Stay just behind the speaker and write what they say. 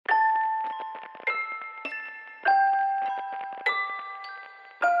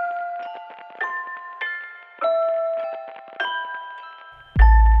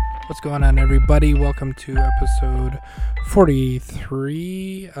What's going on, everybody? Welcome to episode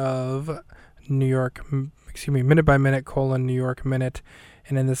 43 of Minute by Minute, New York Minute.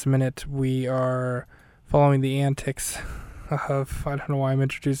 And in this minute, we are following the antics of, I don't know why I'm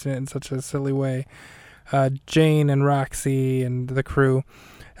introducing it in such a silly way, Jane and Roxy and the crew.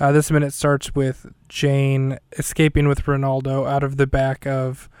 This minute starts with Jane escaping with Ronaldo out of the back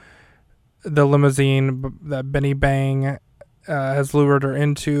of the limousine that Benny Bang has lured her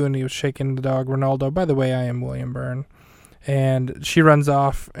into, and he was shaking the dog Ronaldo. By the way, I am William Byrne. And she runs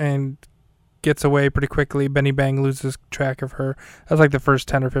off and gets away pretty quickly. Benny Bang loses track of her. That's like the first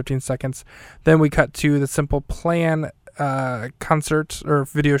 10 or 15 seconds. Then we cut to the Simple Plan concert, or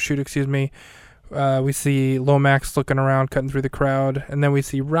video shoot, we see Lomax looking around, cutting through the crowd, and then we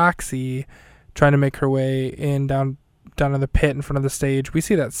see Roxy trying to make her way in down in the pit in front of the stage. We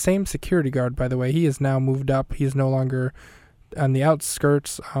see that same security guard, by the way. He is now moved up. He's no longer on the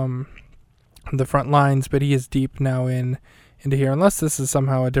outskirts, the front lines, but he is deep now into here, unless this is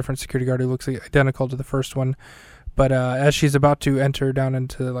somehow a different security guard who looks identical to the first one. But as she's about to enter down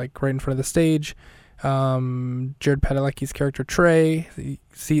into, like, right in front of the stage, Jared Padalecki's character Trey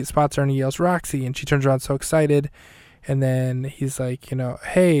spots her and he yells Roxy, and she turns around so excited, and then he's like,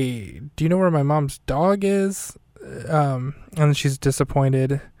 hey, do you know where my mom's dog is? And then she's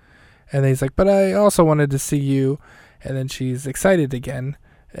disappointed, and then he's like, but I also wanted to see you. And then she's excited again,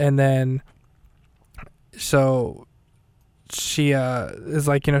 and then so she is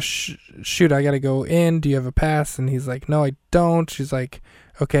like, shoot, I gotta go in, do you have a pass? And he's like, no, I don't. She's like,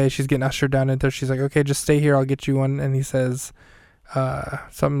 okay. She's getting ushered down in there. She's like, okay, just stay here, I'll get you one. And he says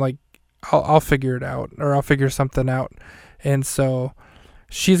something like, I'll figure it out, or I'll figure something out. And so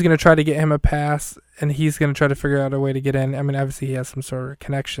she's gonna try to get him a pass, and he's gonna try to figure out a way to get in. I mean, obviously he has some sort of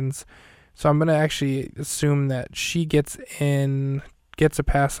connections, so I'm gonna actually assume that she gets a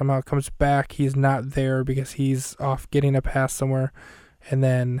pass somehow, comes back, he's not there because he's off getting a pass somewhere, and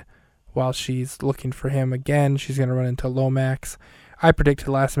then while she's looking for him again, she's gonna run into Lomax. I predicted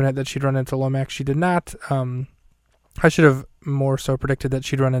last minute that she'd run into Lomax. She did not. I should have more so predicted that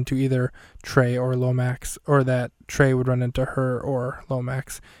she'd run into either Trey or Lomax, or that Trey would run into her or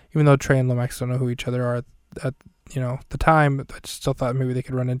Lomax, even though Trey and Lomax don't know who each other are at the time. I still thought maybe they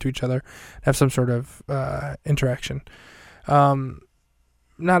could run into each other and have some sort of interaction. Not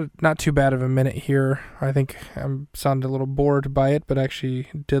too bad of a minute here. I think I'm sounded a little bored by it, but actually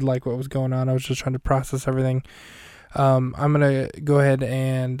did like what was going on. I was just trying to process everything. I'm going to go ahead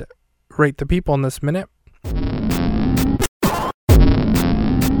and rate the people in this minute.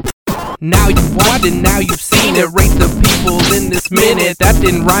 Now you've watched it, now you've seen it. Rate the people in this minute. That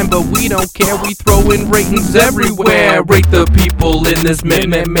didn't rhyme, but we don't care. We throw in ratings everywhere. Rate the people in this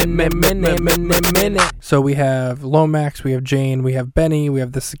minute. So we have Lomax, we have Jane, we have Benny, we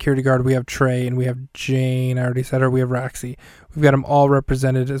have the security guard, we have Trey, and we have Jane. I already said her. We have Roxy. We've got them all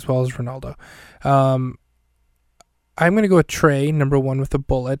represented, as well as Ronaldo. I'm going to go with Trey, number one, with a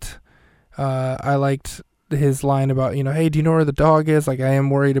bullet. I liked his line about, hey, do you know where the dog is? Like, I am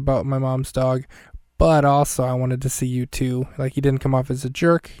worried about my mom's dog, but also I wanted to see you too. Like, he didn't come off as a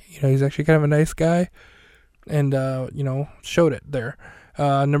jerk. He's actually kind of a nice guy, and showed it there.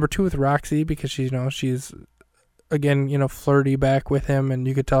 Number two with Roxy, because she's again, flirty back with him, and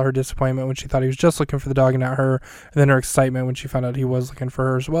you could tell her disappointment when she thought he was just looking for the dog and not her, and then her excitement when she found out he was looking for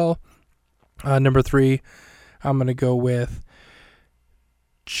her as well. Number three, I'm going to go with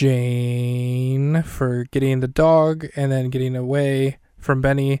Jane for getting the dog and then getting away from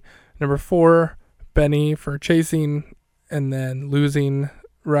Benny. Number four, Benny for chasing and then losing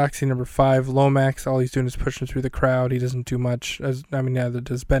Roxy. Number five, Lomax. All he's doing is pushing through the crowd. He doesn't do much. Neither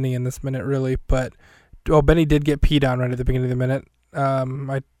does Benny in this minute, really. But, Benny did get peed on right at the beginning of the minute.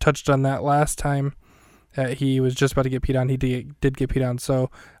 I touched on that last time. He was just about to get peed on. He did get peed on. So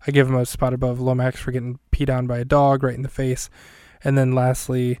I give him a spot above Lomax for getting peed on by a dog right in the face. And then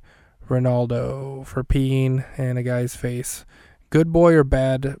lastly, Ronaldo for peeing in a guy's face. Good boy or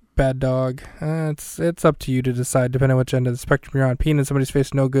bad dog? It's up to you to decide, depending on which end of the spectrum you're on. Peeing in somebody's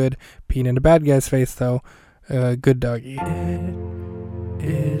face, no good. Peeing in a bad guy's face, though, good doggy. It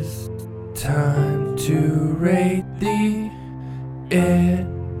is time to rate thee. It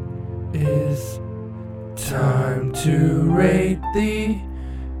is time to rate the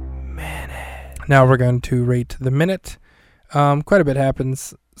minute. Now we're going to rate the minute. Quite a bit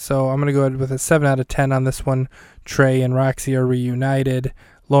happens, so I'm going to go ahead with a 7 out of 10 on this one. Trey and Roxy are reunited.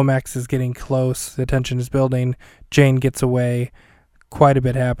 Lomax is getting close. The tension is building. Jane gets away. Quite a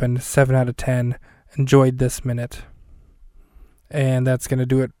bit happened. 7 out of 10. Enjoyed this minute. And that's going to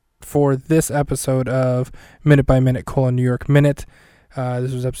do it for this episode of Minute by Minute, New York Minute.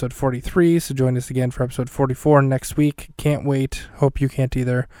 This was episode 43, so join us again for episode 44 next week. Can't wait. Hope you can't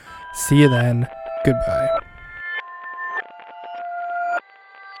either. See you then. Goodbye.